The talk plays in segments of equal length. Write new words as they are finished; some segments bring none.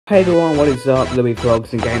Hey everyone, what is up? Louis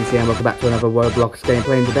Vlogs and Games here, and welcome back to another Roblox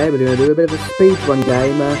gameplay. And today we're going to do a bit of a speedrun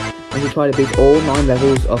game, and we try to beat all 9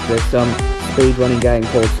 levels of this speedrunning game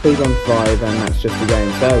called Speedrun 5, and that's just the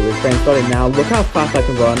game. So we're getting started now. Look how fast I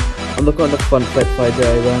can run, and look at the front flips I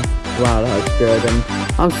do. Wow, that looks good, and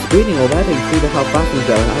I'm speeding already. See how fast I'm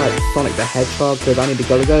going. I like Sonic the Hedgehog, because I need to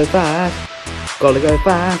go fast. Gotta go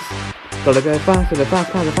fast. Gotta go faster,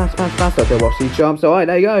 fast. Okay, watch these jumps. Alright,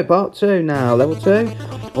 there you go. Part 2 now. Level 2.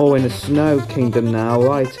 Oh, in the Snow Kingdom now.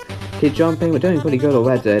 Right. Keep jumping. We're doing pretty good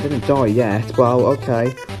already. I didn't die yet. Well,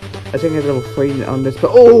 okay. I think I have level 3 on this.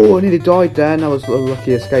 But, oh, I nearly died then. That was a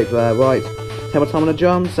lucky escape there. Right. Take my time on the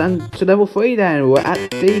jumps. And to level 3 then. We're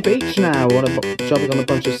at the beach now. We're jumping on a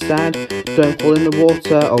bunch of sand. Don't fall in the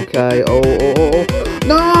water. Okay. Oh.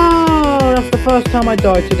 No! That's the first time I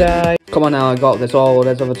died today. Come on now, I got this. Oh,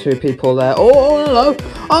 there's other 2 people there. Oh, hello.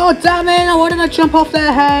 Oh, damn it. Why didn't I jump off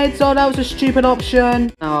their heads? Oh, that was a stupid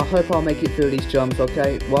option. Now, I hope I'll make it through these jumps,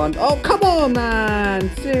 okay? 1. Oh, come on,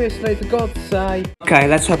 man. Seriously, for God's sake. Okay,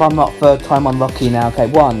 let's hope I'm not third time unlucky now. Okay,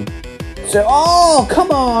 1. 2. Oh,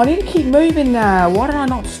 come on. I need to keep moving now. Why did I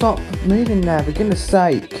not stop moving there, for goodness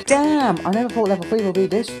sake? Damn, I never thought level 3 would be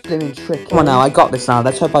this blooming tricky. Come on now, I got this now.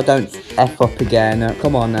 Let's hope I don't F up again.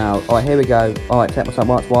 Come on now. Alright, here we go. Alright, take my time.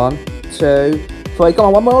 1, 2, 3. Come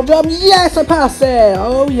on, one more jump. Yes, I passed it.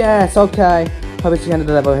 Oh, yes. Okay. Hope it's the end of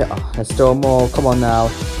the level here. Oh, there's still more. Come on now.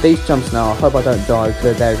 These jumps now. I hope I don't die,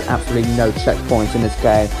 because there's absolutely no checkpoints in this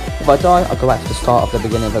game. If I die, I'll go back to the start of the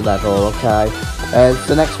beginning of the level. Okay. It's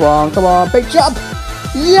the next one. Come on. Big jump.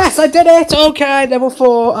 Yes, I did it. Okay, level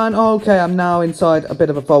 4. And okay, I'm now inside a bit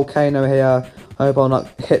of a volcano here. I hope I'll not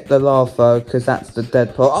hit the lava, because that's the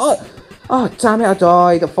dead part. Oh, damn it. I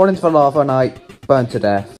died. I fell into the lava and I burned to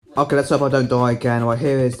death. Okay, let's hope I don't die again. Right,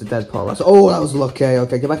 here is the dead part. Oh, that was lucky.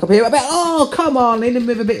 Okay, get back up here a bit. Oh, come on. I need to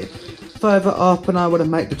move a bit further up and I would have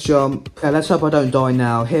made the jump. Okay, let's hope I don't die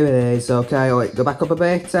now. Here it is. Okay, alright, go back up a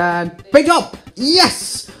bit and big jump.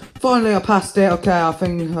 Yes! Finally, I passed it. Okay, I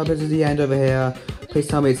think this is the end over here. Please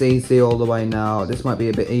tell me it's easy all the way now. This might be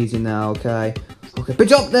a bit easy now, okay. Okay, big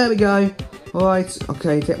jump. There we go. Alright,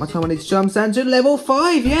 okay, take my time on these jumps and to level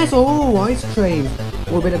 5, yes, oh, ice cream.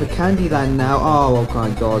 Oh, a bit of a candy land now. Oh my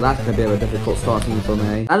god, that's going to be a difficult starting for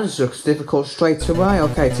me. That just looks difficult straight away.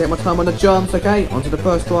 Okay, take my time on the jumps, okay, onto the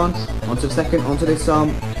first one, onto the second, onto this,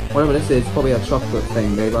 whatever this is, probably a chocolate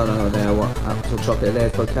thing, babe. I don't know there what actual chocolate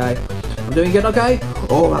it is, okay. I'm doing good, okay.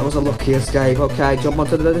 Oh, that was a lucky escape, okay. Jump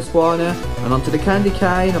onto this one, and onto the candy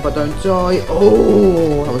cane, if I don't die.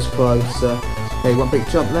 Oh, that was close. Okay, one big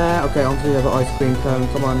jump there. Okay, onto the other ice cream cone.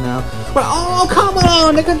 Come on now. But, oh, come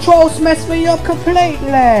on! The controls messed me up completely!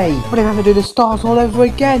 But I have to do the start all over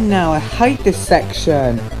again now. I hate this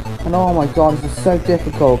section. And oh my god, this is so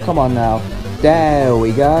difficult. Come on now. There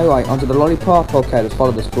we go. Right, onto the lollipop. Okay, let's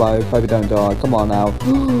follow this blow. Hope we don't die. Come on now.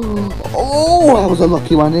 Oh, that was a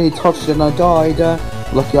lucky one. I nearly touched it and I died.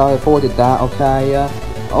 Lucky I avoided that. Okay.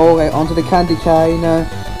 Okay, onto the candy cane.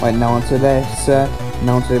 Right, now onto this.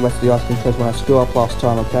 Now onto the rest of the ice cream because when I screw up last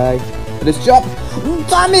time, okay? For this jump!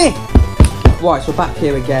 Damn it! Right, so back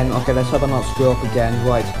here again. Okay, let's hope I not screw up again.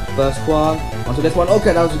 Right, first one. Onto this one.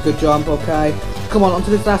 Okay, that was a good jump, okay. Come on, onto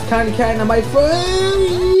this last candy cane. I made through.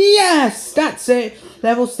 Yes! That's it!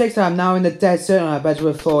 Level 6, I'm now in the desert and I better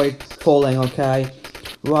avoid falling, okay?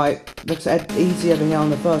 Right, looks easy over here on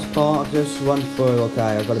the first part. I'll just run through,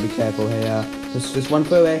 okay? I've got to be careful here. Just run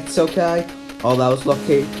through it, okay? Oh, that was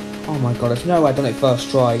lucky. Oh my god, there's no way I've done it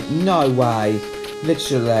first try. No way.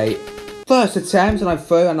 Literally. First attempt and I'm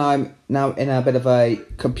through and I'm now in a bit of a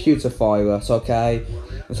computer virus, okay?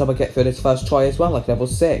 Let's hope I get through this first try as well, like level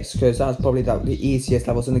 6, because that was probably the easiest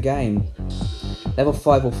levels in the game. Level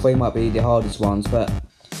 5 or 3 might be the hardest ones, but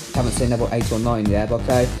haven't seen level 8 or 9 yet,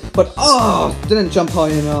 okay? But, oh, didn't jump high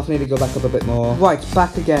enough, need to go back up a bit more. Right,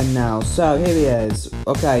 back again now, so here he is.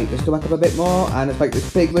 Okay, let's go back up a bit more, and let's make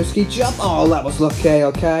this big risky jump. Oh, that was lucky,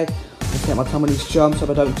 okay? Let's take my time on these jumps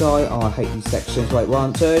so I don't die. Oh, I hate these sections. Right,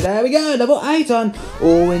 1, 2, there we go, level 8 on.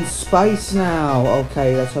 All in space now.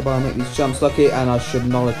 Okay, let's hope I make these jumps lucky, and I should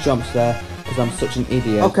not have jumped there, because I'm such an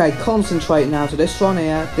idiot. Okay, concentrate now to this one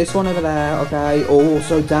here, this one over there, okay?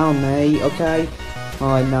 Also down me, okay?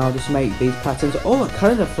 Alright, now just make these patterns. Oh, a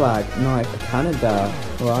Canada flag. Nice, Canada.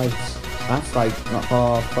 Right. That's like not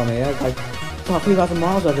far from here. Like 3,000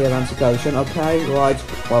 miles over the Atlantic Ocean. Okay, right.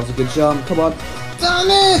 Well, that was a good jump. Come on. Damn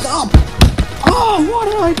it! Oh, why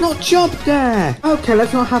did I not jump there? Okay,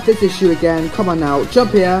 let's not have this issue again. Come on now.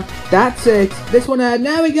 Jump here. That's it. This one there.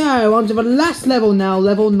 There we go. On to the last level now.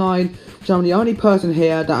 Level 9. So I'm the only person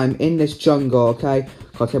here that I'm in this jungle, okay?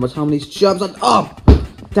 Gotta take my time on these jumps. And, oh!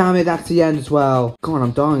 Damn it, that's the end as well. God,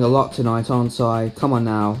 I'm dying a lot tonight, aren't I? Come on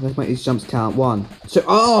now, let's make these jumps count. 1, 2,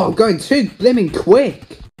 oh, I'm going too blimmin'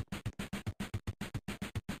 quick.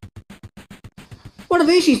 What of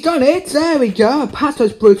these? She's done it. There we go. Past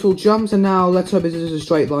those brutal jumps, and now let's hope this is a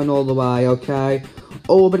straight line all the way, okay?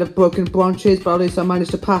 Oh, a bit of broken branches, but at least I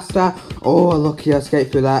managed to pass that. Oh, lucky I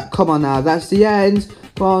escaped through that. Come on now, that's the end.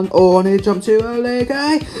 Come on. Oh, I need to jump too early,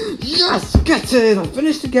 okay? Yes, get in. I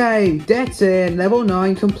finished the game. Get in. Level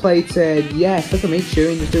 9 completed. Yes, look at me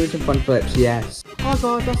chewing, just doing some fun flips, yes. Alright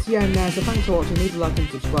guys, that's the end there, so thanks for watching. Leave a like and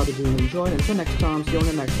subscribe if you enjoyed. Until next time, see you on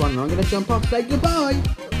the next one, and I'm going to jump off, say goodbye.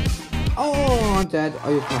 Oh, I'm dead. I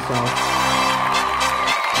used myself.